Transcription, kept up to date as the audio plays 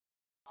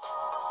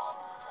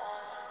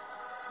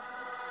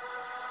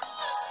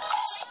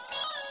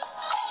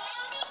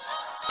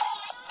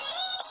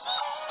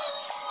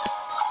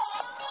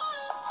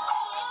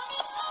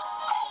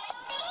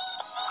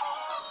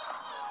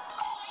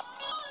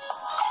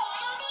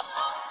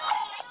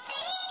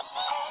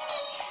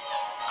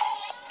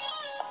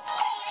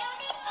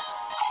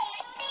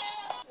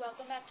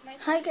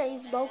Hi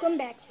guys, welcome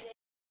back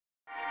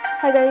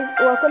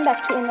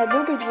to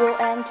another video,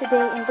 and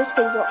today in this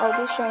video I'll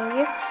be showing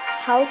you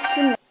how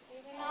to make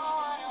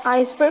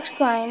iceberg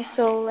slime.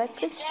 So let's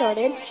get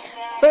started.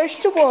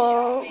 First of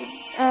all,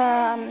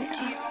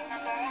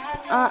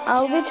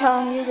 I'll be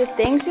telling you the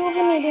things you'll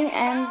be needing,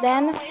 and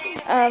then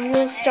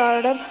we'll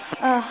start up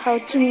how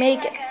to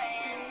make it.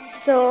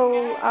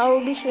 So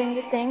I'll be showing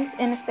the things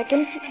in a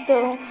second.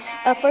 Though,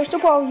 first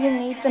of all, you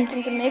need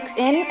something to mix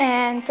in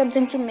and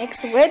something to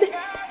mix with,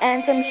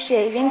 and some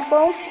shaving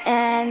foam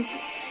and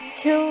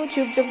 2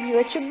 tubes of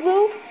UHC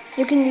glue.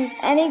 You can use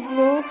any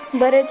glue,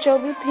 but it shall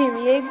be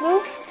PVA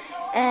glue,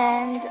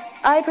 and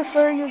I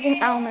prefer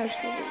using Elmer's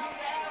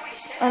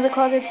glue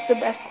because it's the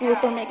best glue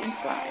for making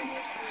slime.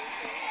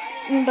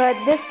 But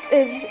this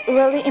is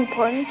really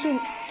important to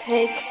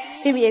take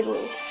PVA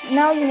glue.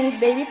 Now you need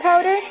baby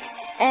powder,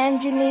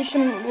 and you need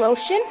some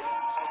lotion,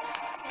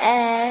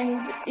 and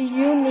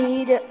you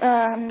need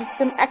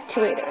some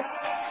activator.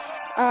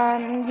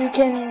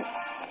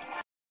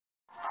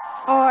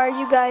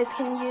 You guys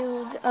can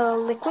use a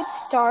liquid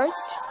starch,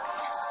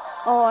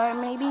 or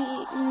maybe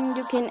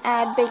you can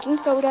add baking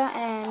soda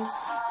and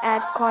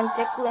add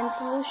contact lens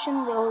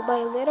solution little by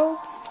little.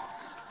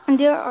 And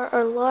there are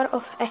a lot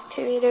of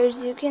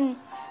activators. You can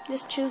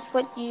just choose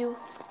what you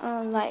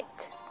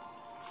like.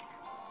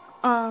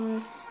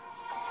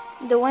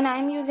 The one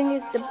I'm using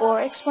is the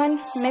borax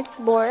one. Mix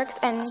borax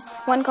and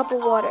 1 cup of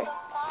water.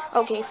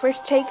 Okay,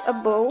 first take a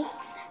bowl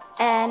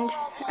and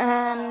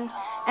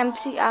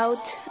empty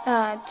out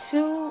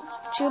 2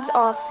 tubes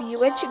of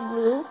UHC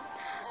glue.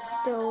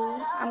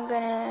 So I'm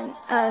gonna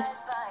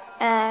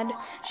add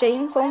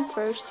shaving foam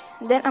first.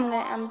 Then I'm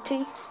gonna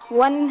empty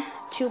 1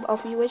 tube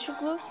of UHC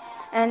glue,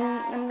 and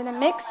I'm gonna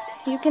mix.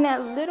 You can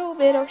add a little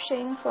bit of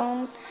shaving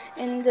foam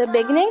in the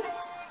beginning,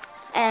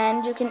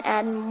 and you can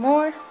add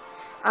more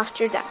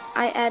after that.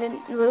 I added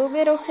a little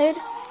bit of it,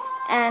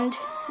 and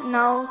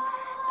now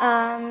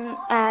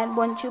add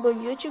 1 tube of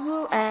UHC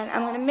glue, and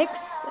I'm gonna mix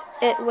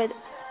it with.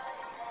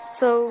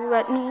 So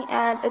let me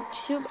add a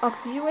tube of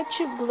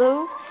UHC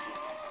glue.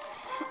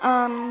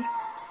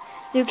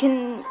 You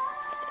can,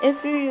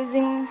 if you're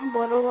using a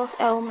bottle of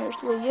Elmer's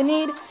glue, you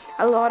need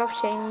a lot of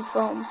shaving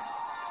foam.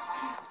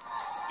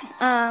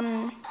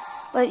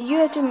 But you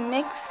have to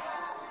mix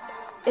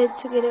it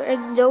together,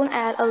 and don't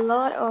add a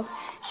lot of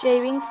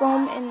shaving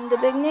foam in the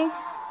beginning,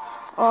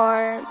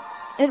 or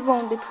it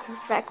won't be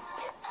perfect.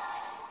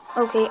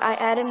 Okay, I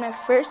added my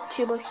first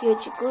tube of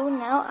UHC glue.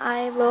 Now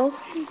I will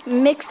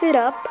mix it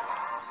up.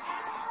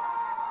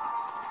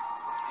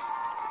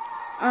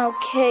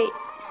 Okay.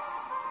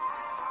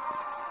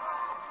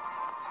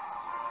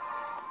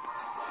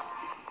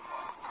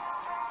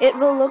 It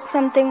will look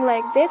something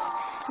like this.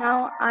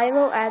 Now I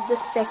will add the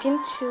second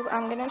tube.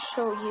 I'm gonna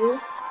show you.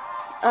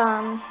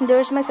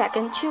 There's my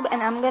second tube,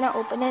 and I'm gonna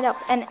open it up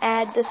and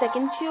add the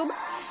second tube.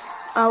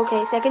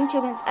 Okay, second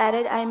tube is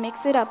added. I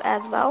mix it up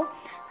as well,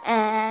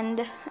 and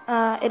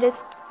it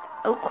is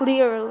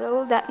clear a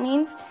little. That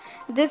means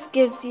this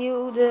gives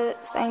you the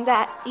sign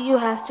that you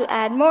have to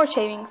add more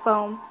shaving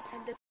foam.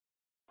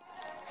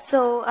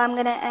 So I'm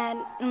gonna add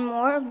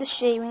more of the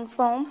shaving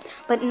foam,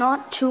 but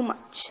not too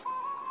much.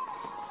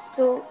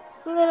 So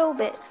a little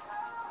bit.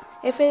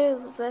 If it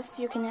is less,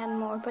 you can add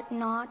more, but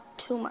not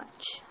too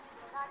much.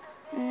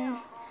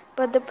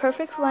 But the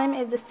perfect slime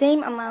is the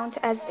same amount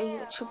as the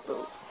UHC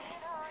glue.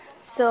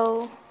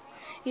 So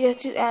you have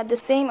to add the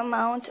same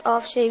amount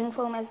of shaving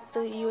foam as the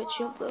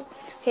UHC glue.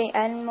 Okay,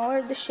 add more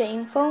of the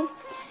shaving foam,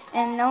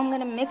 and now I'm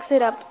gonna mix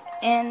it up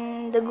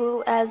in the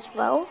glue as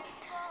well.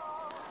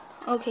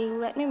 Okay,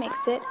 let me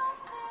mix it.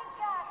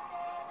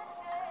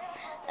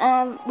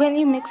 When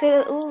you mix it,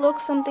 it will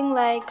look something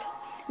like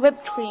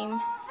whipped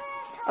cream.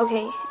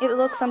 Okay, it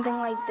looks something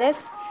like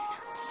this.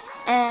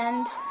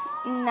 And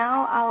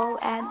now I'll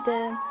add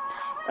the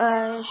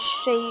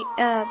shaving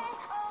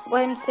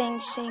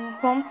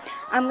foam.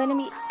 I'm gonna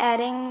be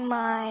adding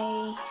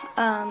my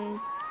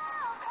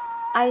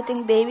I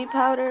think baby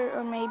powder,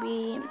 or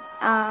maybe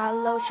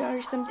lotion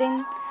or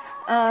something.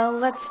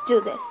 Let's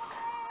do this.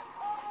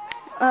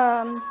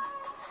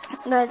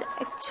 But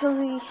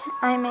actually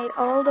I made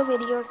all the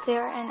videos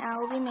there, and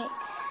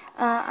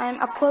I'm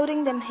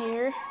uploading them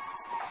here.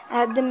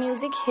 Add the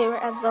music here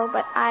as well,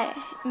 but I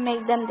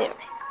made them there.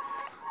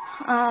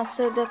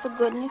 So that's a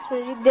good news for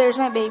you. There's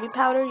my baby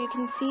powder. You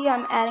can see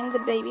I'm adding the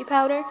baby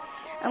powder.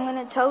 I'm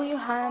gonna tell you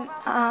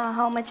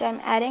how much I'm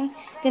adding.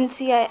 You can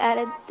see I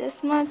added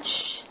this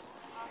much.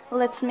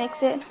 Let's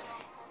mix it.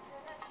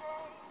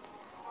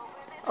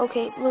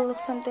 Okay, it will look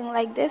something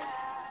like this.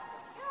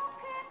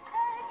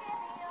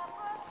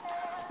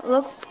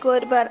 Looks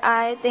good, but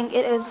I think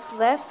it is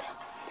less.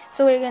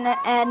 So we're gonna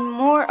add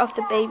more of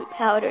the baby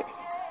powder.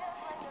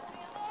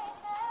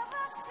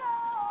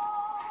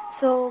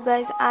 So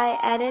guys, I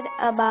added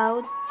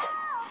about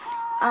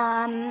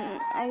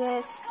I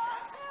guess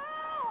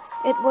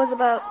it was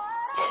about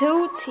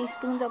 2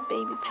 teaspoons of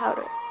baby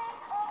powder,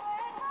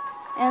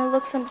 and it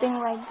looks something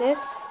like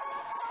this.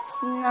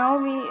 Now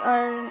we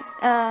are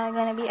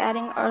gonna be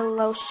adding our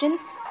lotion.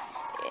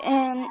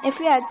 if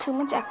you add too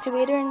much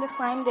activator in the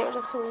slime, there's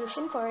a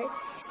solution for it.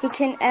 You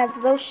can add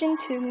lotion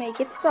to make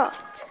it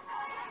soft.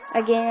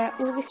 Again,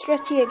 it will be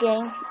stretchy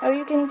again. Or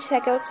you can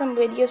check out some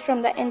videos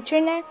from the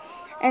internet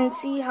and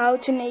see how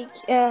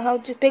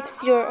to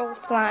fix your old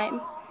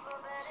slime.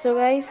 So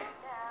guys,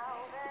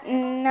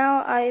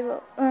 now I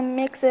will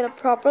mix it up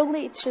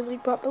properly. It should be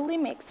properly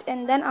mixed,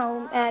 and then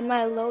I'll add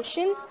my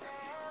lotion.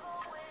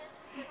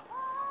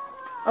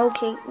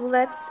 Okay,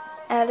 let's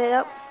add it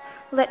up.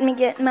 Let me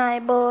get my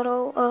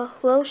bottle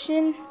of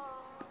lotion.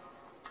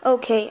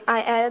 Okay,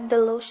 I added the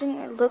lotion.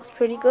 It looks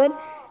pretty good.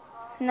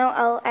 Now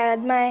I'll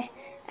add my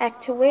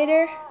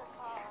activator.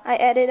 I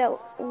added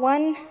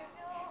one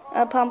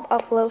pump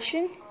of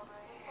lotion,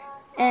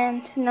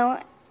 and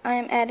now I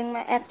am adding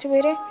my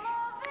activator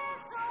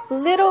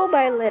little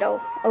by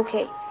little.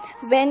 Okay,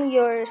 when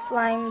your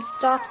slime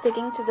stops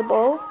sticking to the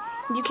bowl,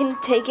 you can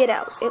take it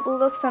out. It will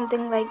look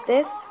something like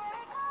this.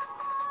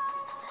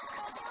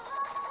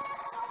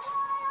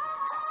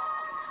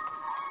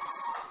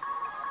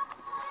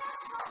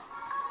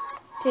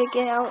 Take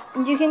it out.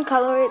 You can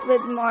color it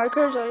with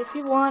markers, or if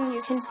you want,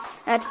 you can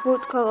add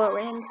food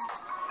coloring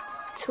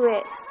to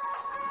it.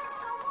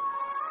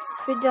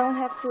 If you don't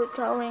have food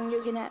coloring,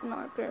 you can add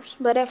markers.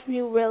 But if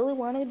you really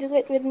want to do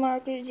it with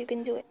markers, you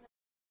can do it.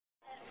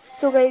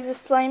 So guys, the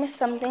slime is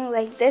something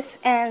like this,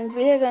 and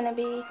we are gonna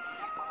be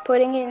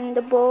putting it in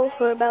the bowl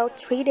for about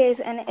 3 days,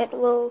 and it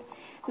will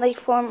like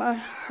form a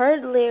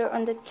hard layer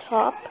on the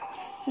top.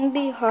 It'll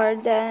be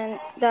hard, and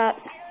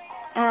that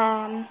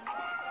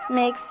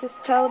makes us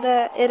tell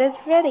that it is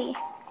ready.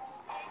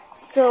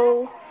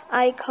 So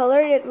I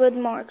colored it with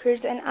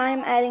markers, and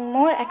I'm adding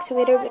more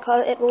activator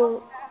because it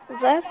will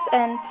less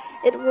and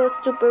it was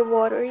super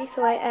watery,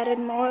 so I added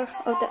more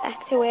of the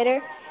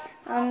activator.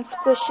 I'm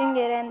squishing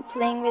it and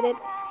playing with it.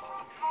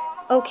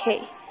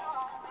 Okay,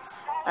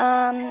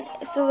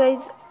 so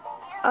guys,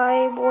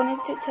 I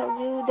wanted to tell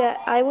you that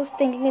I was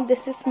thinking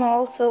this is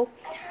small, so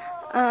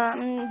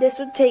this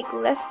would take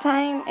less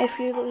time. If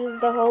you use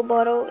the whole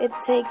bottle, it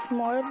takes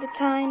more of the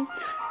time.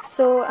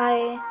 So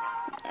I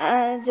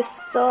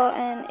just saw,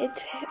 and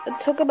it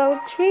took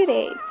about 3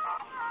 days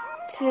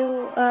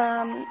to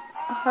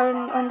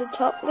harden on the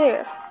top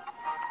layer.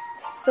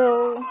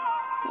 So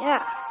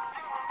yeah,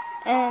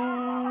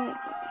 and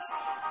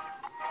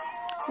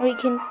we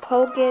can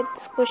poke it,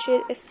 squish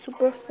it. It's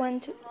super fun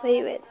to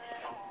play with.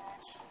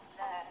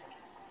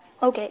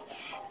 Okay,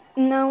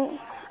 now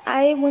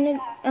I want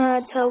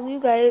to tell you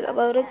guys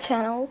about a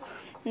channel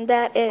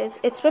that is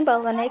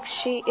ItsmeBellaNix.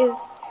 She is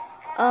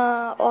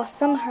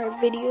awesome. Her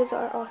videos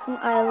are awesome.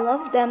 I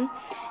love them,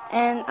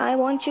 and I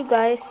want you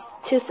guys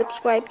to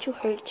subscribe to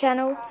her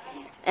channel.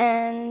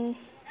 And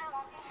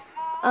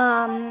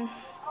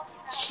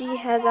she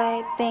has,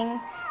 I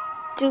think,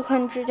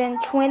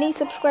 220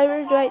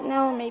 subscribers right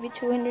now, maybe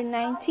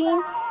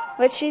 219,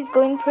 but she's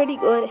going pretty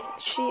good.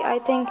 I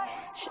think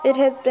it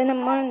has been a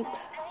month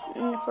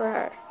for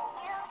her.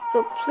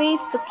 So please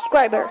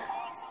subscribe her.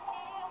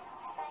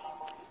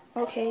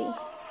 Okay.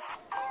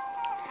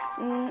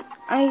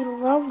 I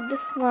love the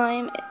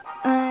slime,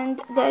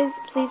 and guys,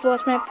 please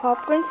watch my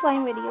popcorn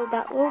slime video.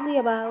 That will be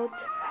about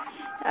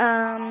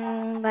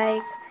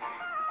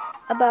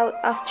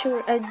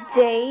after a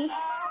day.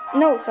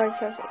 No, sorry.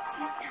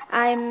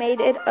 I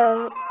made it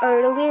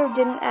earlier.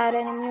 Didn't add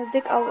any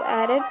music. I'll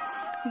add it,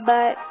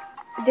 but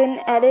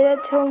didn't edit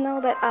it till now.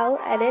 But I'll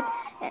edit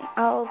and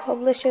I'll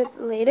publish it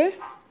later.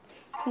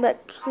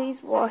 But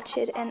please watch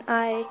it, and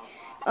I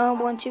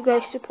want you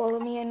guys to follow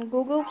me on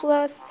Google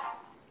Plus.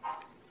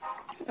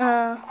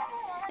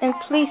 And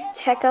please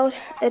check out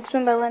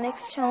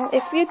ItsmeBellaNix channel.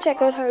 If you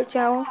check out her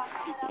channel,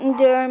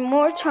 there are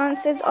more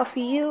chances of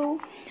you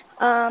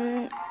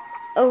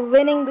of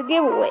winning the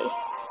giveaway.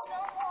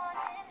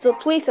 So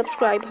please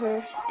subscribe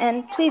her,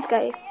 and please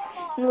guys,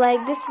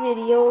 like this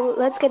video.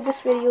 Let's get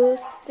this video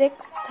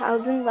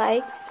 6,000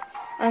 likes.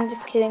 I'm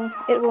just kidding.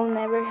 It will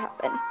never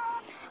happen.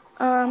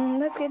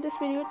 Let's get this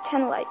video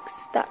 10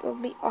 likes. That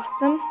would be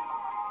awesome.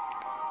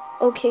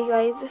 Okay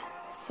guys,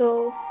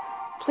 so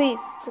please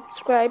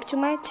subscribe to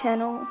my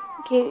channel,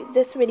 give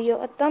this video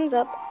a thumbs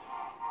up,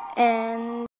 and